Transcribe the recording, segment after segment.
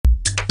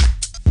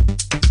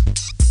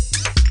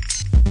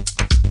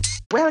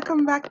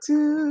Welcome back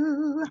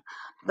to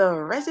the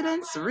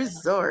Residence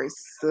Resource,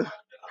 the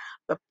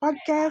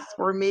podcast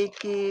for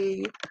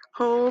making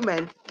home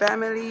and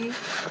family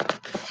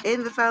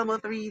in the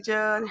Falmouth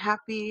region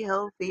happy,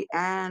 healthy,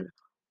 and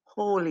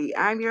holy.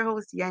 I'm your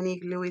host,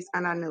 Yannick Lewis,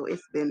 and I know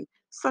it's been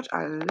such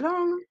a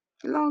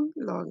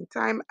long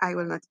time. I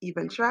will not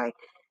even try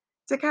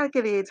to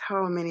calculate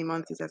how many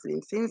months it has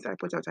been since I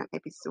put out an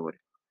episode.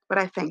 But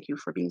I thank you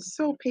for being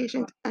so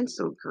patient and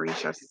so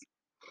gracious.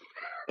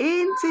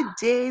 In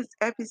today's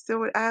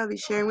episode, I'll be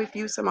sharing with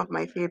you some of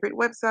my favorite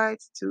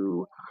websites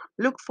to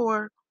look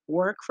for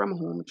work from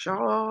home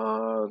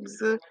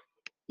jobs.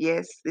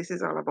 Yes, this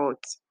is all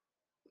about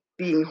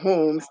being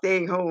home,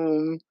 staying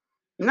home,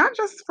 not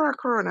just for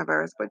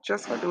coronavirus, but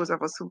just for those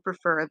of us who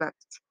prefer that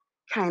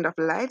kind of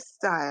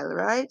lifestyle,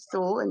 right?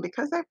 So, and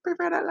because I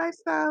prefer that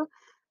lifestyle,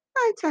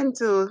 I tend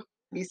to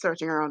be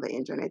searching around the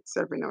internet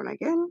every now and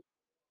again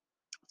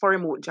for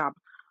remote job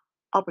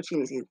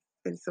opportunities.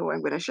 And so I'm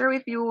going to share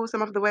with you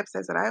some of the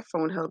websites that I have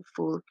found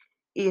helpful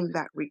in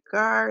that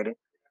regard.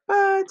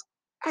 But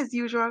as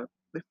usual,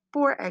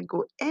 before I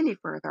go any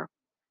further,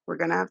 we're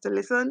going to have to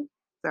listen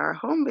to our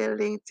home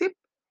building tip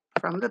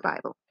from the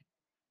Bible.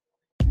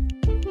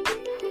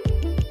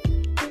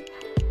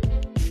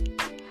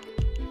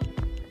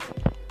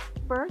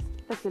 First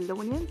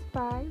Thessalonians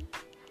 5,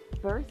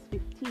 verse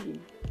 15.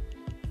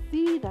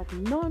 See that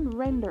none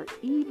render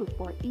evil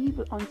for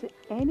evil unto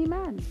any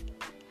man,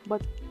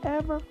 but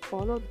ever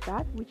follow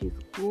that which is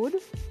good,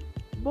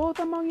 both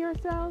among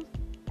yourselves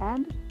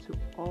and to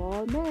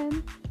all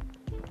men.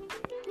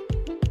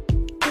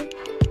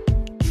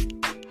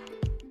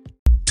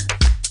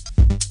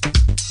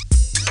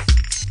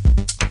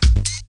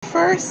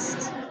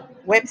 First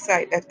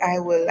website that I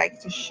would like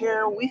to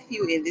share with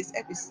you in this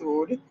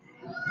episode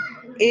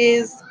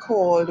is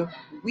called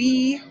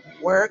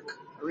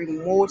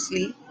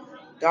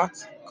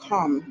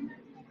WeWorkRemotely.com.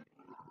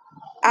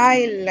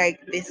 I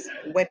like this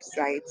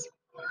website.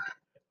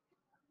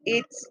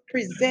 It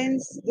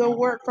presents the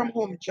work from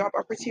home job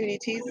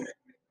opportunities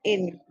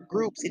in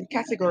groups, in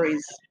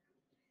categories.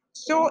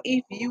 So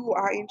if you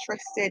are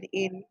interested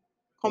in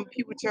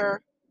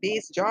computer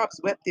based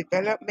jobs, web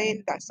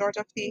development, that sort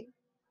of thing,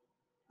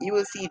 you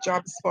will see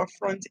jobs for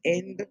front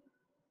end,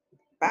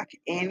 back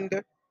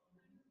end,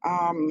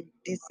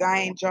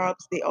 design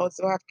jobs. They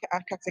also have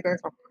a category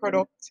for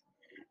product.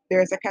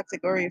 There's a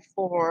category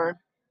for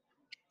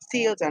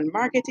sales and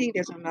marketing.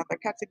 There's another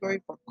category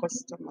for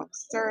customer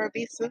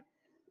service.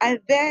 And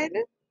then,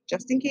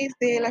 just in case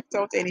they left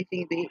out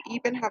anything, they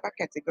even have a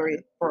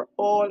category for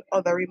all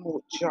other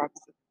remote jobs.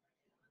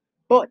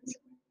 But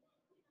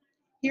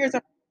here's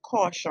a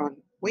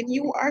caution. When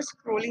you are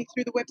scrolling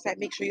through the website,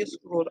 make sure you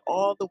scroll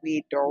all the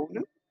way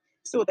down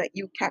so that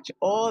you catch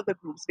all the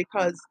groups,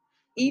 because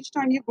each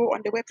time you go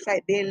on the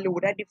website, they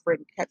load a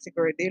different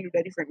category, they load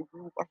a different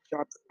group of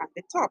jobs at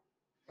the top,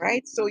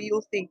 right? So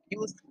you'll think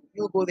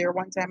you'll go there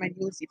one time and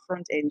you'll see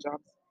front end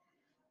jobs,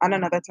 and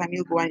another time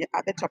you'll go and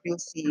at the top you'll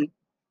see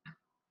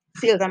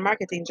sales and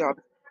marketing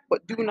jobs.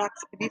 But do not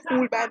be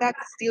fooled by that.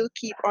 Still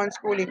keep on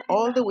scrolling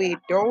all the way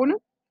down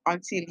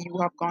until you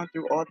have gone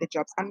through all the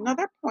jobs.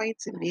 Another point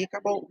to make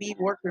about We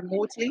Work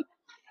Remotely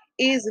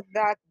is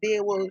that they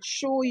will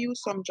show you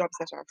some jobs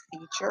that are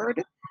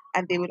featured,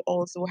 and they will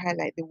also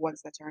highlight the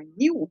ones that are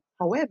new.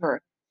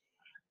 However,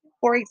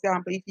 for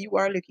example, if you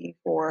are looking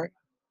for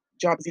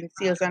jobs in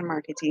sales and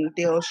marketing,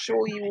 they'll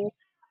show you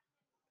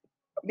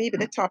maybe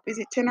the top, is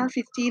it 10 or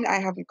 15?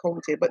 I haven't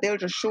counted, but they'll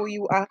just show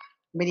you a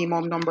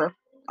minimum number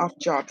of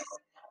jobs.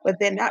 But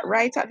then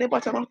right at the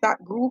bottom of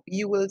that group,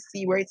 you will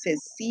see where it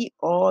says see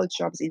all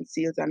jobs in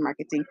sales and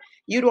marketing.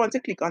 You'd want to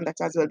click on that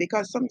as well,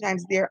 because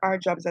sometimes there are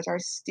jobs that are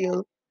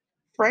still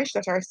fresh,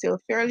 that are still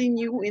fairly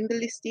new in the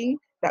listing,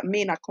 that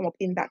may not come up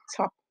in that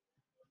top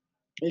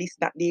list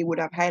that they would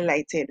have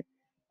highlighted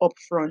up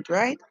front,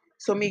 right?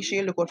 So make sure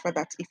you look out for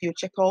that if you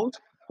check out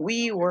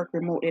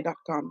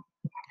weworkremotely.com.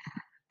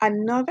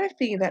 Another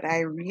thing that I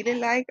really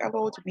like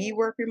about We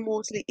Work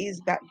Remotely is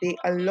that they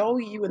allow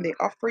you and they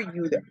offer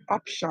you the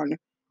option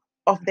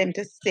of them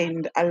to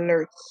send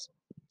alerts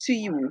to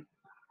you.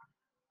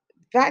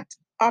 That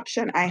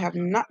option, I have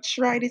not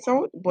tried it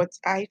out, but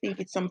I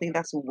think it's something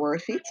that's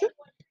worth it,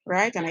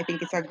 right? And I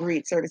think it's a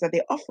great service that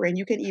they offer, and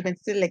you can even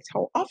select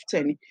how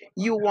often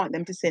you want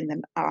them to send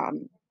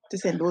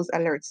those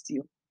alerts to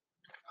you.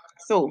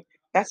 So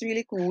that's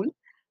really cool.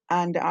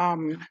 And I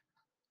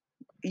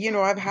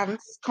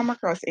haven't come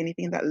across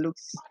anything that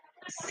looks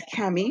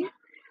scammy.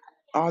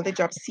 All the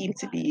jobs seem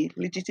to be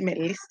legitimate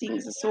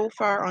listings so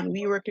far on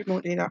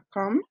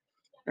weworkremotely.com,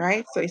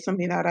 right? So it's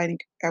something that I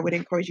would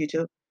encourage you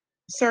to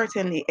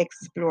certainly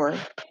explore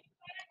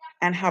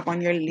and have on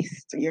your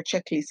list, your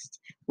checklist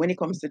when it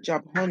comes to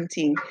job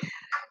hunting.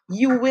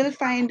 You will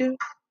find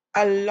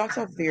a lot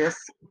of various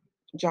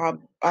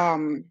job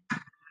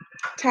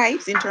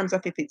types in terms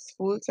of if it's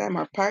full time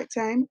or part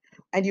time,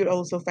 and you'll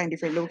also find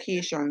different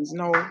locations.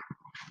 Now,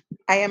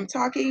 I am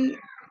talking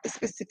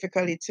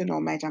specifically to know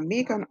my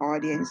Jamaican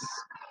audience.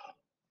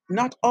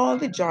 Not all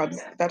the jobs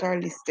that are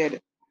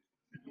listed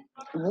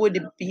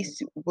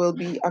will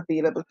be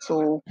available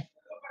to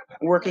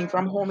working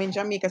from home in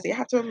Jamaica. So you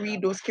have to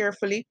read those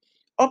carefully.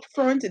 Up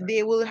front,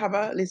 they will have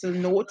a little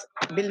note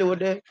below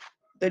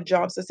the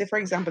job. So say for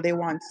example, they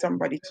want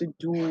somebody to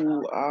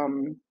do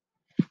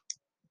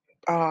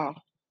uh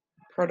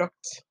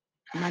product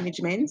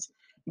management.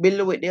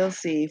 Below it, they'll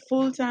say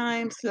full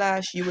time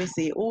slash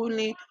USA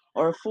only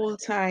or full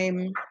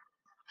time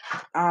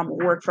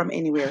work from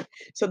anywhere.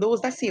 So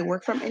those that say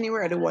work from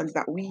anywhere are the ones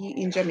that we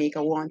in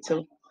Jamaica want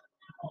to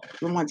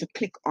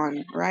click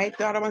on, right?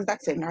 The other ones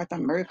that say North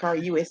America or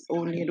US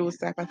only, those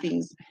type of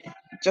things,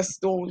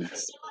 just don't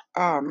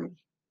um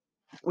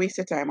waste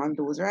your time on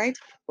those, right?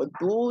 But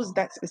those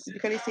that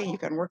specifically say you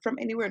can work from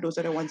anywhere, those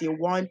are the ones you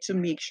want to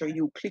make sure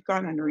you click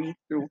on and read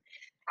through.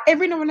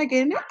 Every now and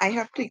again, I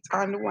have clicked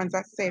on the ones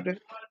that said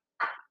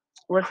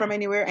work from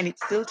anywhere, and it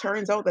still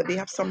turns out that they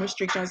have some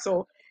restrictions.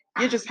 So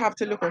you just have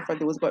to look out for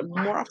those. But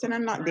more often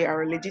than not, they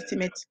are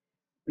legitimate,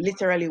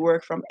 literally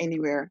work from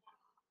anywhere.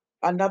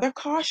 Another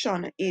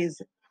caution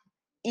is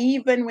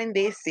even when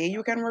they say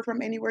you can work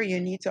from anywhere, you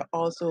need to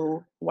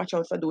also watch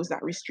out for those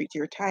that restrict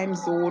your time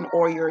zone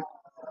or your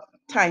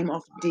time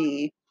of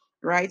day,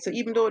 right? So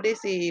even though they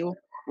say you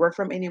work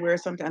from anywhere,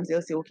 sometimes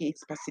they'll say, okay,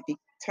 it's Pacific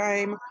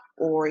time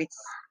or it's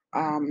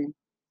um,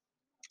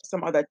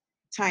 some other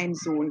time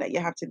zone that you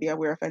have to be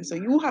aware of. And so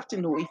you have to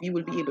know if you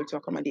will be able to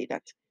accommodate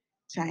that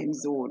time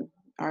zone.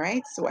 All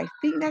right. So I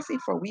think that's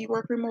it for We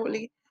Work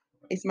Remotely.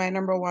 It's my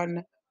number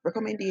one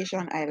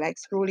recommendation. I like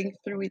scrolling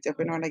through it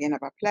every now and again.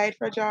 I've applied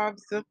for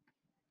jobs.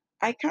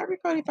 I can't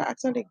recall if I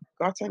actually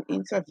got an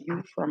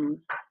interview from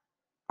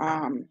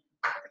um,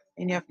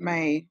 any of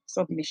my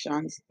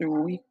submissions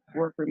through We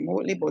Work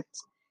Remotely, but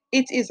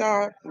it is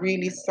a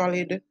really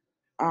solid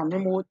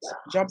remote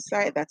job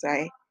site that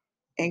I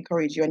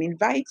encourage you and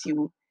invite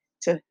you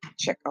to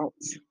check out.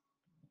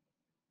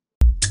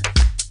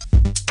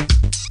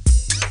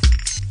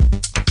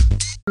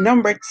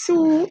 Number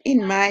two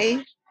in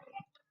my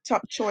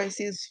top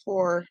choices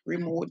for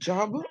remote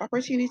job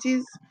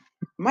opportunities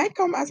might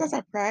come as a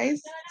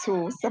surprise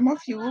to some of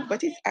you,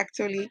 but it's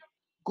actually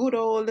good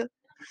old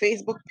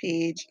Facebook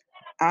page.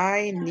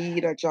 I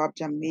Need a Job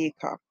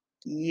Jamaica.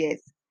 Yes,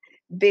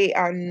 they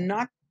are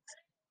not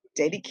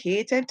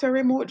dedicated to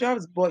remote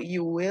jobs, but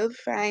you will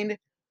find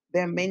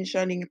them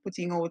mentioning,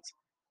 putting out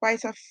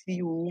quite a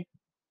few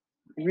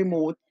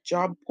remote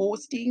job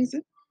postings.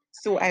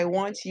 So I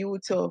want you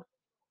to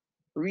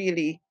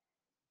really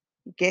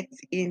get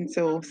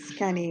into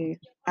scanning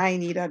I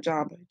Need a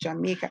Job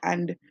Jamaica.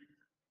 And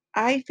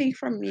I think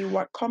for me,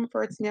 what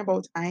comforts me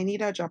about I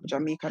Need a Job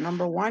Jamaica,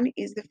 number one,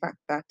 is the fact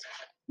that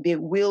they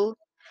will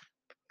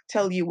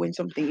tell you when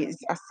something is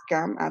a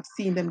scam. I've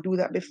seen them do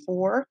that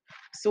before.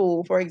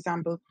 So, for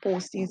example,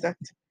 postings that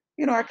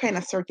are kind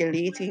of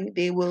circulating,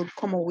 they will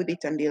come out with it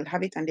and they'll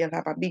have it and they'll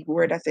have a big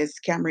word that says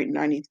scam written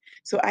on it.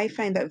 So I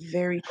find that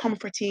very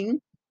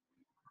comforting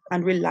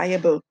and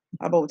reliable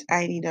about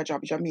I Need a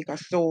Job Jamaica.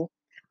 So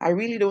I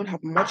really don't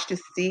have much to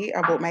say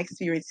about my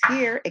experience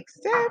here,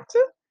 except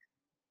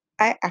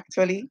I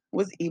actually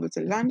was able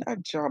to land a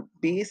job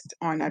based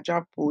on a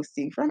job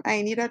posting from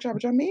I Need a Job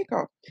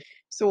Jamaica.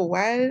 So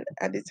while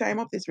at the time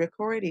of this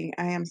recording,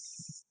 I am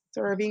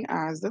serving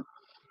as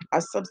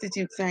a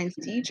substitute science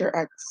teacher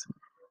at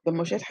the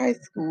Mushet High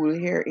School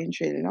here in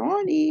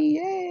Trelawney.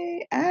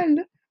 Yay!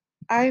 And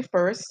I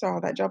first saw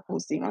that job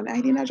posting on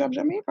I Need a Job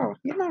Jamaica.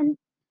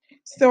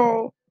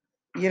 So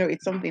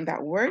it's something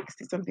that works.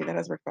 It's something that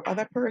has worked for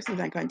other persons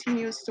and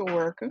continues to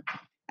work.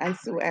 And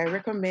so I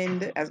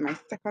recommend, as my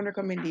second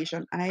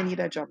recommendation, I Need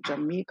a Job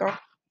Jamaica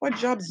for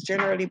jobs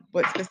generally,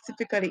 but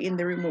specifically in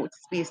the remote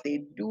space.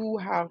 They do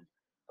have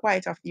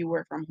quite a few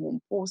work from home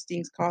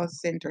postings, call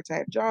center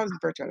type jobs,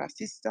 virtual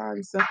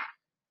assistants.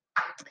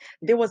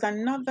 There was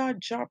another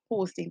job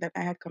posting that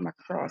I had come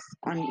across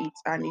on it,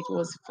 and it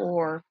was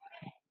for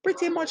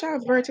pretty much a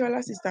virtual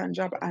assistant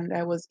job, and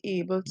I was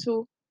able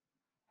to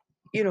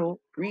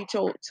reach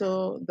out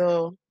to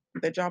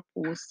the job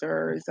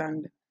posters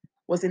and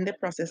was in the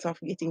process of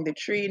getting the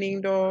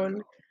training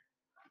done,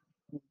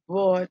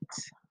 but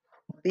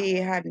they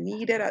had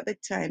needed at the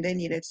time they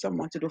needed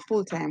someone to do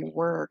full-time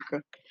work,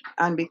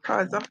 and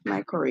because of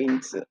my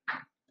current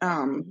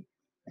um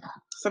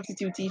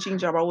substitute teaching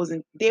job,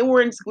 they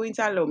weren't going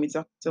to allow me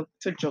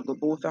to juggle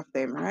both of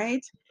them,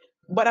 right?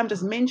 But I'm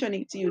just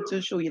mentioning it to you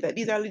to show you that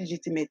these are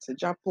legitimate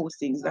job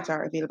postings that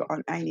are available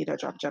on I Need a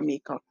Job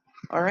Jamaica.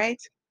 All right.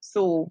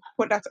 So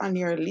put that on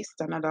your list,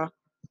 another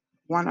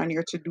one on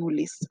your to-do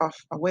list of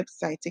a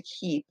website to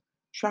keep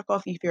track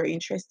of if you're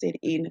interested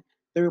in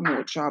the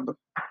remote job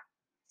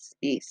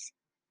space.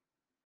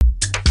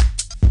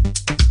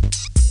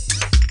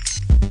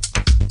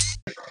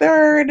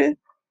 Third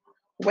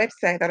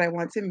website that I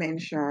want to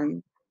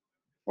mention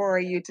for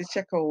you to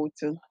check out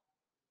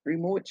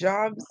remote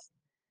jobs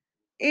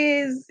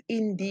is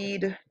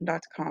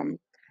Indeed.com.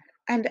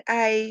 And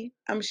I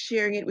am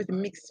sharing it with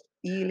mixed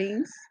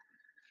feelings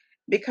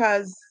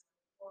because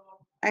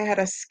I had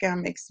a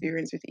scam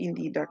experience with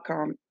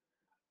Indeed.com.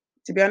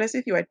 To be honest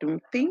with you, I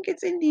don't think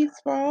it's Indeed's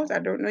fault. I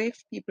don't know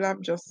if people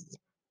have just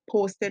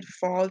posted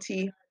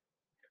faulty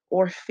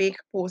or fake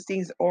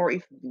postings, or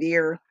if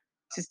their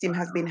system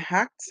has been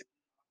hacked.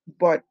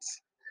 But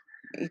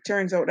it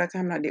turns out that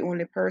I'm not the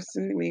only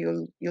person. When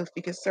you'll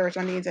if you search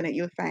on the internet,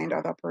 you'll find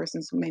other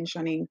persons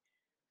mentioning,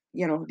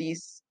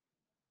 these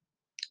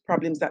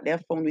problems that they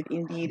have found with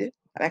Indeed.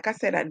 Like I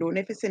said, I don't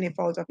know if it's any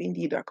fault of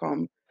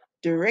Indeed.com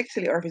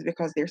directly, or if it's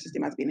because their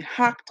system has been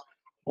hacked,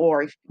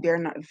 or if they're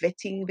not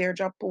vetting their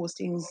job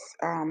postings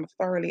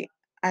thoroughly.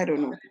 I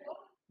don't know.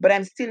 But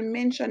I'm still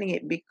mentioning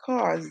it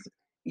because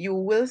you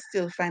will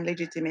still find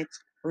legitimate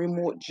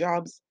remote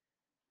jobs.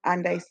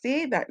 And I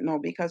say that now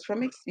because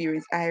from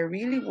experience, I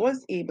really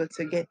was able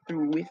to get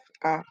through with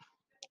a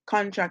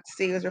contract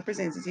sales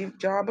representative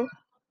job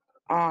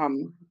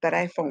that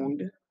I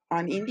found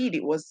on Indeed.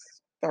 It was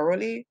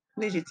thoroughly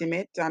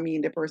legitimate. I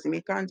mean, the person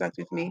made contact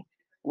with me,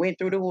 went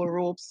through the whole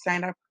ropes,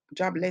 signed up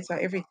job letter,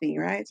 everything,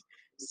 right?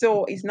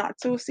 So it's not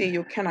to say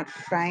you cannot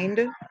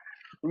find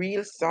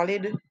real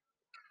solid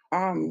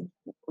um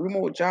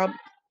remote job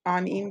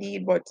on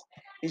Indeed, but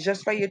it's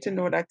just for you to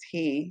know that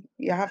hey,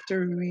 you have to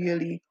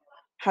really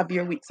have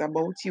your wits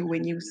about you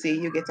when you say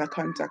you get a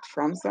contact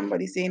from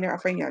somebody saying they're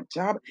offering you a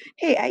job.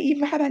 Hey, I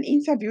even had an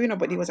interview,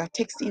 but it was a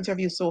text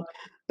interview. So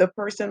the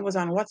person was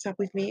on WhatsApp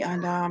with me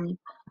and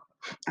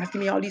asking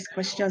me all these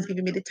questions,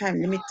 giving me the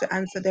time limit to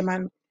answer them.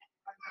 And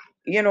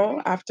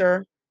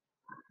after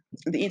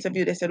the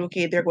interview, they said,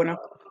 okay, they're gonna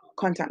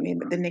contact me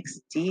the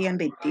next day, and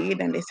they did,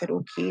 and they said,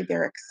 okay,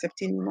 they're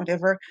accepting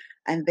whatever,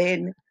 and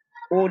then,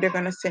 oh, they're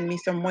gonna send me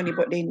some money,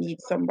 but they need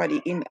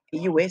somebody in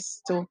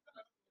US to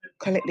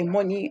collect the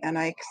money, and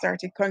I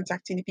started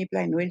contacting the people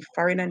I know in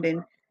foreign, and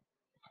then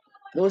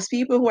those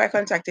people who I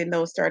contacted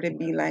now started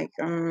being like,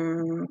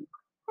 we're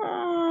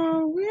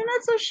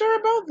not so sure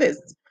about this.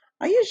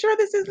 Are you sure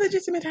this is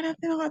legitimate? And I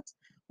thought,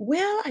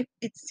 well,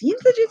 it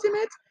seems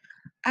legitimate,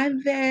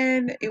 and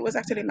then it was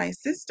actually my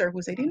sister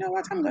who said, you know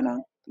what,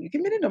 you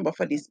give me the number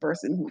for this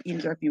person who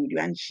interviewed you.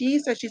 And she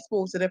said she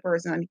spoke to the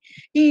person and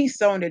he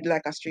sounded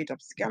like a straight up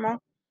scammer.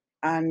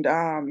 And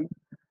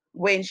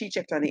when she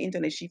checked on the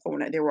internet, she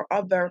found that there were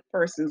other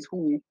persons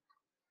who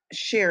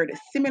shared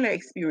similar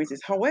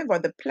experiences. However,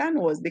 the plan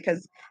was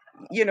because,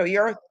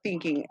 you're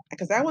thinking,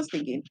 because I was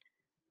thinking,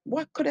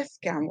 what could a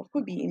scam, what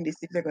could be in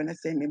this if they're going to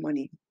send me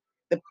money?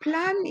 The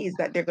plan is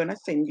that they're going to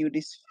send you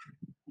this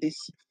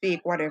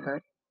fake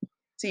whatever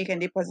so you can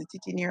deposit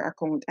it in your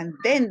account, and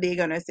then they're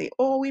gonna say,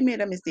 oh, we made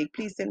a mistake,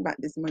 please send back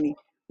this money,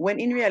 when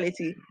in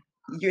reality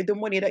the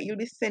money that you'll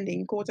be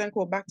sending quote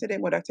unquote back to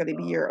them would actually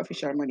be your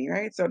official money,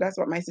 right? So that's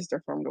what my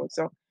sister found out.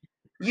 So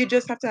you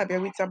just have to have your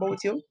wits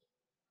about you.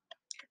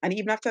 And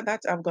even after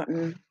that, I've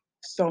gotten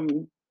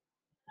some,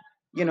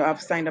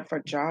 I've signed up for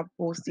job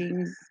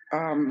postings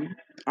on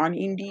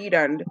Indeed,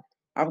 and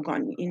I've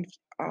gotten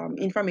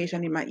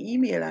information in my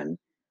email, and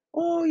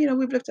oh,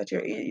 we've looked at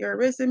your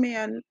resume,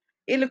 and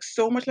it looks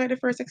so much like the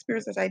first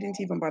experience that I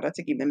didn't even bother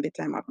to give them the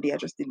time up. They I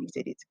just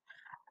deleted it.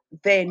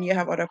 Then you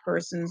have other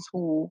persons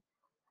who,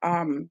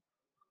 um,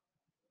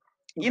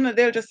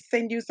 they'll just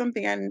send you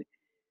something, and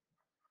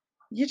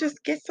you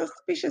just get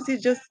suspicious. You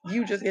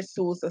just get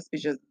so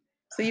suspicious.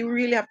 So you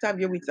really have to have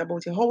your wits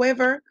about you.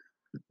 However,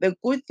 the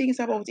good things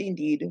about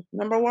Indeed,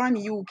 number one,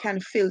 you can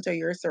filter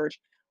your search.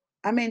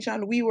 I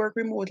mentioned we work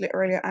remotely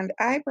earlier, and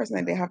I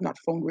personally have not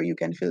found where you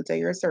can filter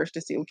your search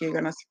to say, okay, you're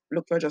gonna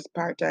look for just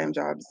part-time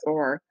jobs,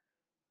 or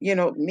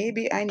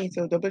maybe I need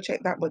to double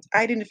check that, but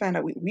I didn't find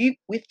that with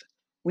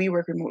we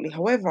work remotely.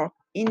 However,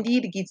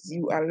 Indeed gives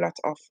you a lot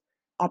of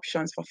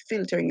options for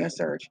filtering your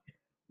search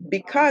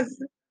because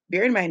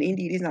bear in mind,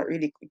 Indeed is not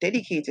really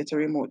dedicated to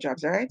remote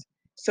jobs, right?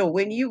 So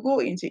when you go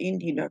into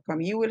Indeed.com,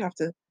 you will have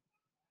to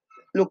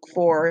look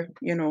for,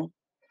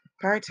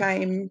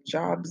 part-time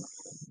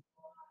jobs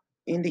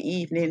in the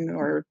evening,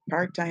 or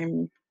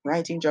part-time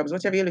writing jobs,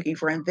 whatever you're looking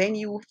for, and then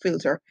you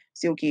filter.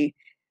 Say, okay,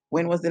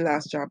 when was the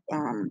last job?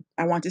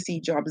 I want to see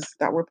jobs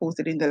that were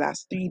posted in the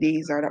last 3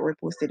 days or that were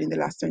posted in the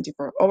last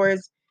 24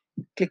 hours.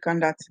 Click on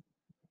that.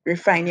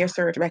 Refine your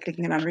search by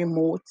clicking on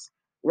remote,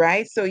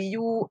 right? So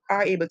you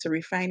are able to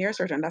refine your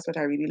search, and that's what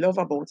I really love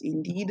about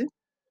Indeed.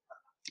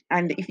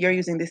 And if you're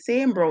using the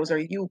same browser,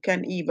 you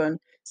can even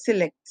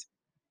select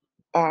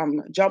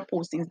job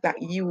postings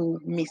that you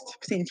missed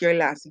since your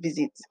last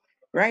visit,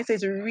 right? So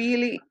it's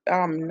really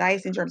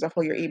nice in terms of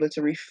how you're able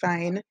to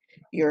refine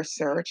your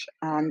search.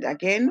 And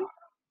again,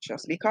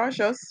 just be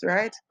cautious,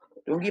 right?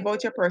 Don't give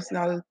out your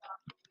personal,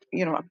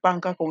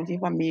 bank account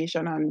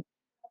information, and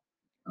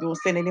don't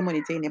send any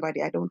money to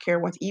anybody. I don't care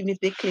what, even if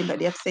they claim that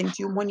they have sent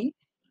you money.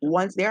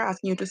 Once they're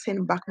asking you to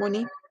send back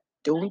money,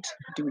 don't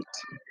do it.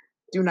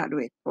 Do not do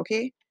it.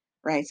 Okay?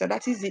 Right. So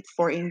that is it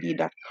for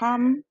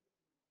Indeed.com.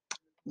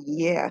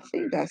 Yeah, I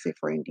think that's it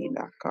for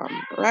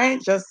Indeed.com,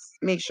 right? Just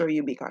make sure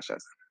you be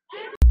cautious.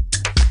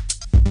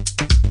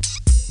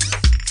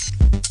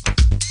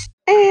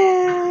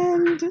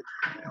 And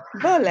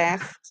the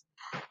last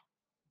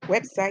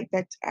website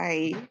that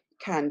I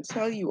can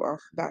tell you of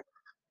that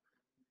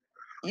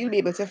you'll be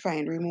able to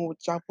find remote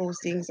job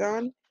postings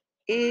on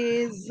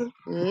is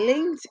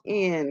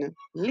LinkedIn.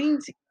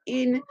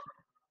 LinkedIn.com.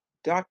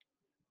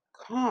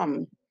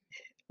 com.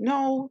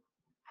 Now,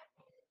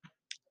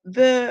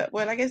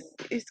 I guess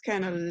it's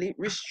kind of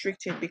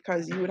restricted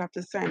because you would have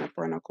to sign up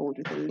for an account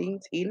with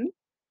LinkedIn.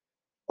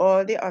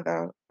 All the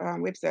other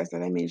websites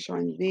that I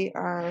mentioned, they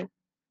are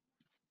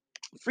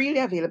freely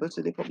available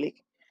to the public.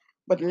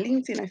 But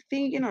LinkedIn, I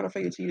think in order for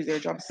you to use your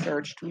job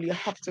search tool, you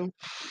have to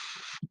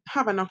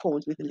have an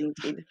account with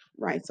LinkedIn,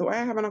 right? So I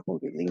have an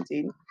account with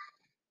LinkedIn.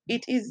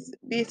 It is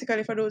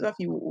basically, for those of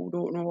you who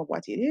don't know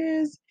what it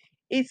is,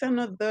 it's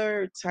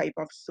another type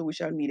of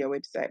social media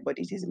website, but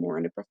it is more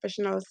on the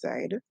professional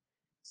side.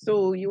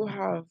 So you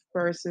have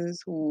persons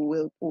who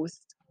will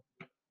post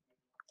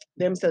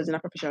themselves in a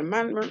professional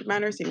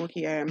manner, saying,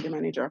 okay, I am the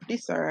manager of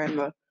this, or I'm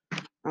a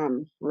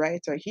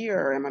writer here,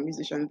 or I'm a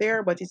musician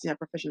there, but it's in a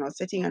professional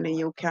setting, and then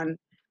you can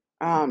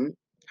um,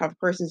 have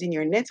persons in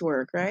your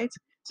network, right?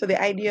 So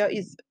the idea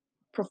is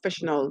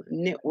professional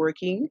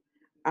networking,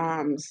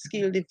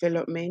 skill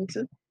development.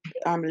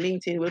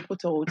 LinkedIn will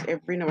put out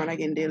every now and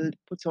again, they'll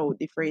put out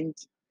different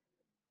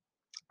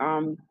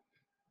um,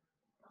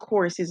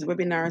 courses,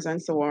 webinars,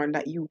 and so on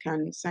that you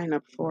can sign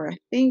up for. I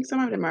think some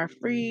of them are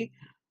free,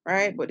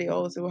 right? But they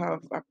also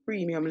have a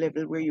premium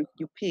level where you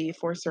pay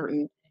for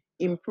certain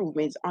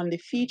improvements on the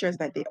features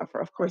that they offer.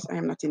 Of course, I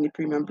am not in the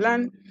premium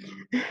plan,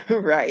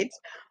 right?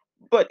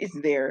 But it's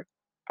there.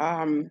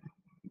 Um,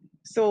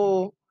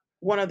 so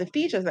one of the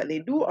features that they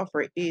do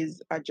offer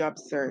is a job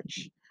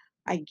search.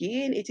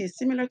 Again, it is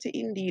similar to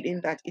Indeed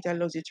in that it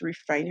allows you to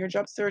refine your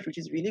job search, which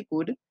is really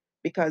good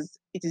because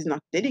it is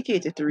not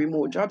dedicated to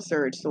remote job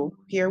search. So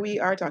here we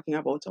are talking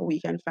about how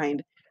we can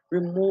find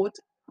remote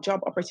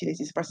job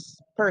opportunities for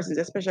persons,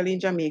 especially in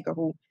Jamaica,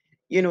 who,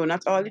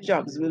 not all the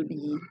jobs will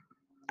be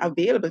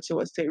available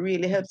to us. So it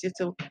really helps you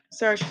to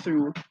search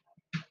through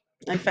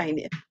and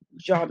find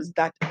jobs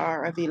that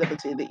are available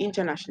to the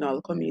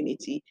international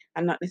community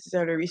and not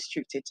necessarily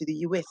restricted to the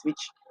US,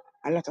 which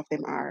a lot of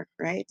them are,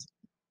 right?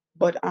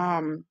 But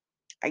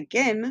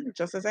again,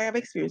 just as I have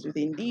experience with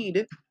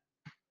Indeed,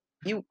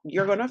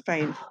 you're gonna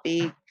find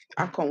fake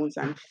accounts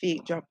and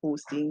fake job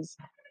postings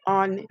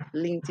on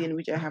LinkedIn,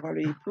 which I have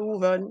already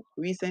proven.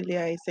 Recently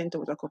I sent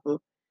out a couple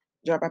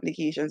job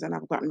applications and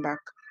I've gotten back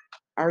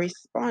a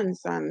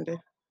response, and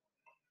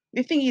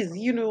the thing is,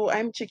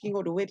 I'm checking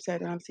out the website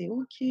and I'm saying,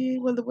 okay,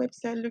 well, the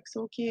website looks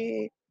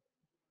okay.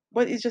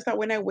 But it's just that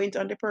when I went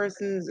on the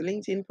person's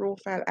LinkedIn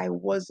profile, I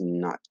was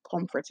not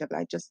comfortable.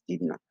 I just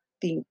did not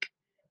think.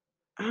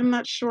 I'm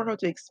not sure how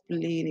to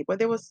explain it, but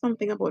there was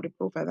something about the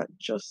profile that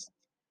just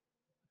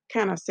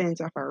kind of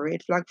sent off a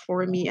red flag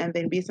for me. And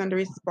then based on the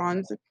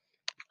response,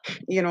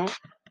 you know,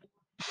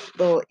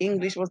 the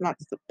English was not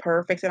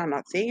perfect. And I'm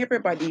not saying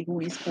everybody who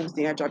is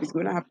posting a job is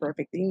going to have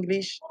perfect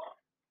English,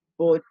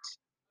 but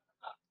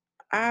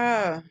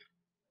ah,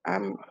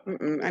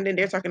 and then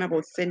they're talking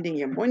about sending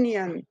you money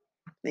and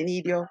they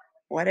need your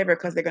whatever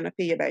because they're gonna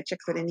pay you by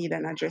check, so they need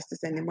an address to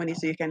send the money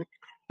so you can.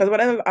 Because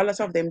what a lot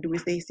of them do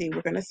is they say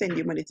we're gonna send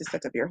you money to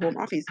set up your home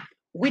office,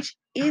 which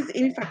is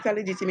in fact a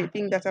legitimate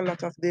thing that a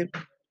lot of the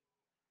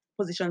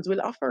positions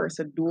will offer.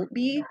 So don't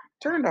be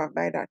turned off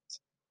by that.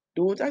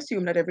 Don't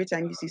assume that every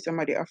time you see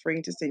somebody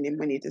offering to send you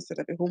money to set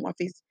up a home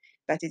office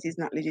that it is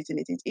not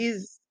legitimate. It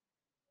is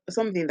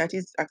something that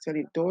is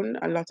actually done.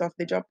 A lot of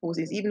the job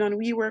postings, even on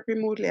We Work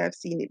Remotely, I've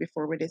seen it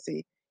before where they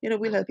say,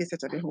 we'll help you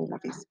set up a home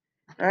office,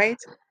 right?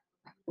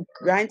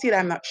 Granted,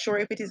 I'm not sure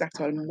if it is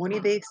actual money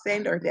they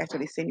send or if they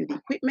actually send you the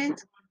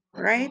equipment,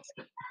 right?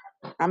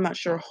 I'm not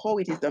sure how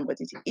it is done, but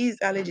it is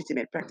a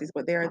legitimate practice.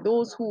 But there are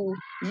those who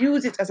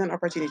use it as an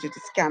opportunity to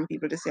scam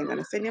people to say, I'm going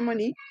to send you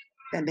money,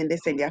 and then they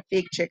send you a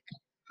fake check.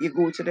 You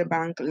go to the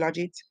bank, lodge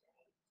it,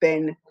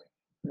 then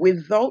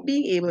without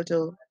being able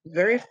to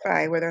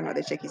verify whether or not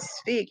the check is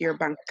fake, your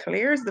bank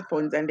clears the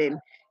funds, and then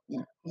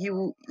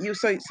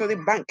so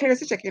the bank clears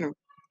the check,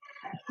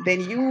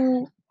 then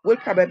you will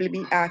probably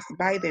be asked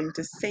by them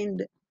to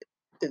send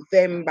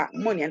them back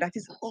money, and that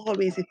is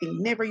always the thing.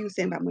 Never you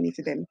send back money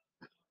to them,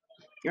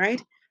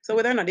 right? So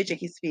whether or not the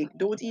check is fake,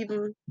 don't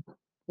even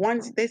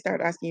once they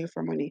start asking you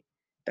for money,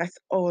 that's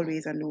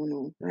always a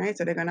no-no, right?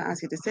 So they're gonna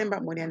ask you to send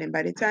back money, and then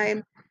by the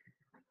time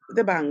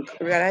the bank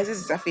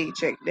realizes it's a fake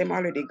check, them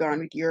already gone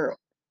with your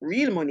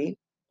real money,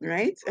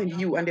 right?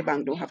 And you and the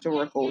bank don't have to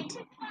work out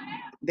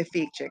the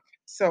fake check.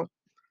 So,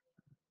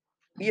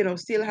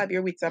 still have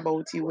your wits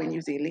about you when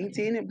using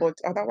LinkedIn, but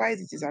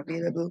otherwise it is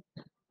available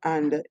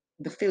and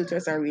the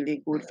filters are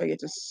really good for you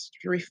to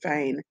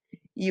refine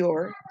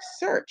your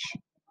search.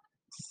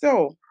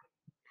 So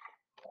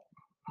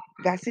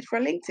that's it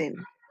for LinkedIn.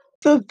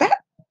 So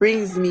that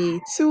brings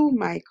me to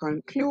my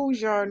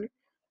conclusion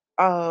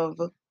of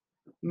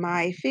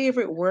my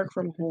favorite work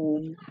from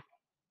home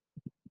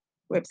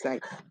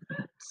websites.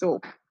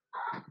 So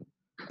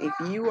if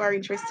you are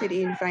interested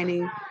in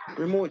finding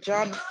remote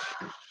jobs,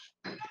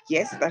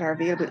 yes, that are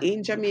available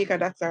in Jamaica,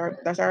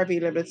 that are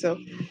available to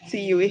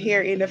you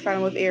here in the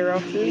Falmouth area,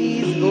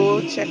 please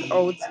go check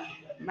out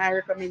my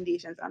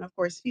recommendations. And of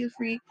course, feel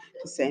free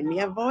to send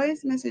me a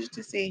voice message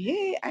to say,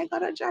 hey, I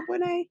got a job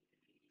when I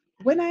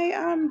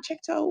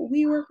checked out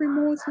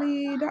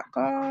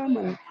weworkremotely.com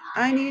and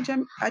I need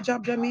a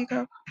job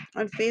Jamaica.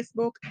 on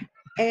Facebook,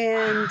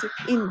 and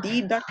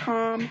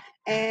Indeed.com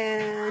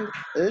and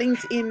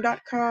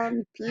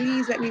LinkedIn.com.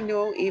 Please let me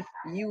know if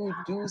you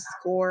do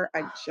score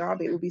a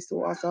job. It would be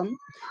so awesome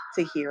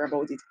to hear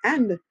about it.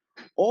 And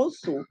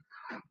also,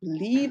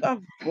 leave a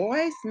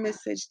voice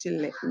message to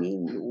let me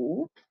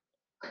know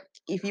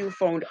if you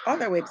found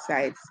other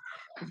websites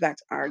that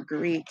are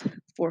great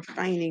for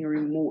finding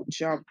remote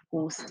job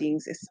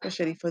postings,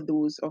 especially for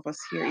those of us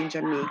here in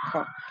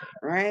Jamaica,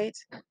 right?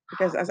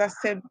 Because as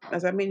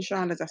I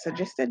mentioned, as I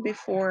suggested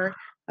before,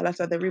 a lot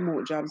of the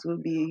remote jobs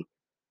will be,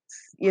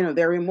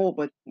 they're remote,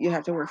 but you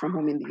have to work from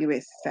home in the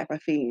US type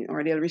of thing,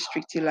 or they'll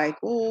restrict you like,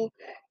 oh,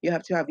 you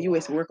have to have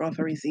US work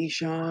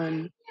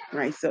authorization,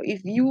 right? So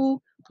if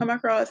you come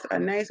across a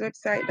nice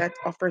website that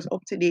offers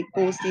up-to-date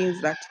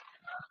postings that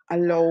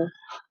allow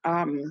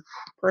um,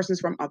 persons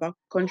from other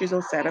countries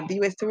outside of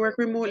the US to work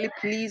remotely,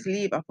 please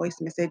leave a voice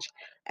message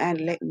and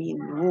let me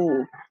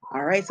know.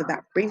 All right, so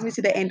that brings me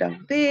to the end of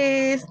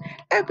this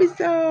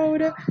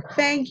episode.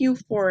 Thank you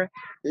for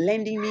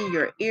lending me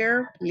your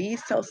ear.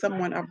 Please tell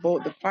someone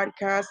about the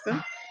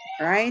podcast,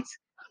 right?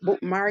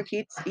 Bookmark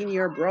it in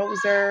your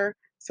browser,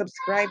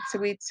 subscribe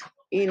to it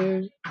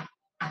in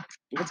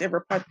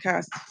whichever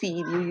podcast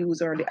feed you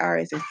use or the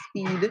RSS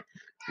feed,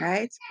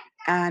 right?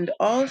 And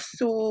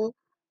also,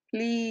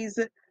 please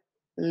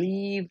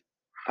leave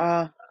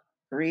a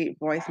great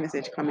voice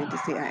message comment to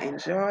say I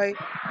enjoy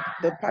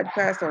the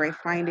podcast or I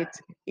find it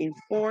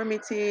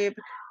informative,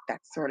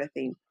 that sort of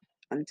thing.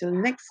 Until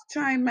next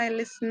time, my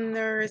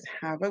listeners,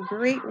 have a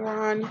great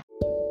one.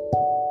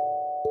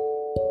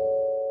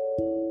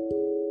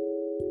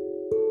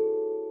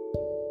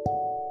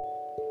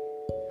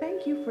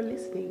 Thank you for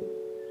listening.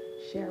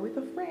 Share with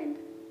a friend.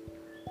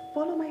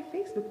 Follow my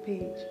Facebook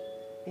page,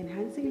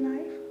 Enhancing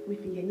Life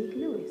with Yannick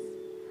Lewis.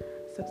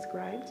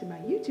 Subscribe to my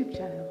YouTube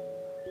channel,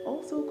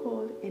 also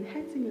called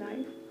Enhancing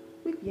Life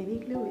with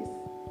Yannick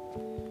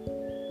Lewis.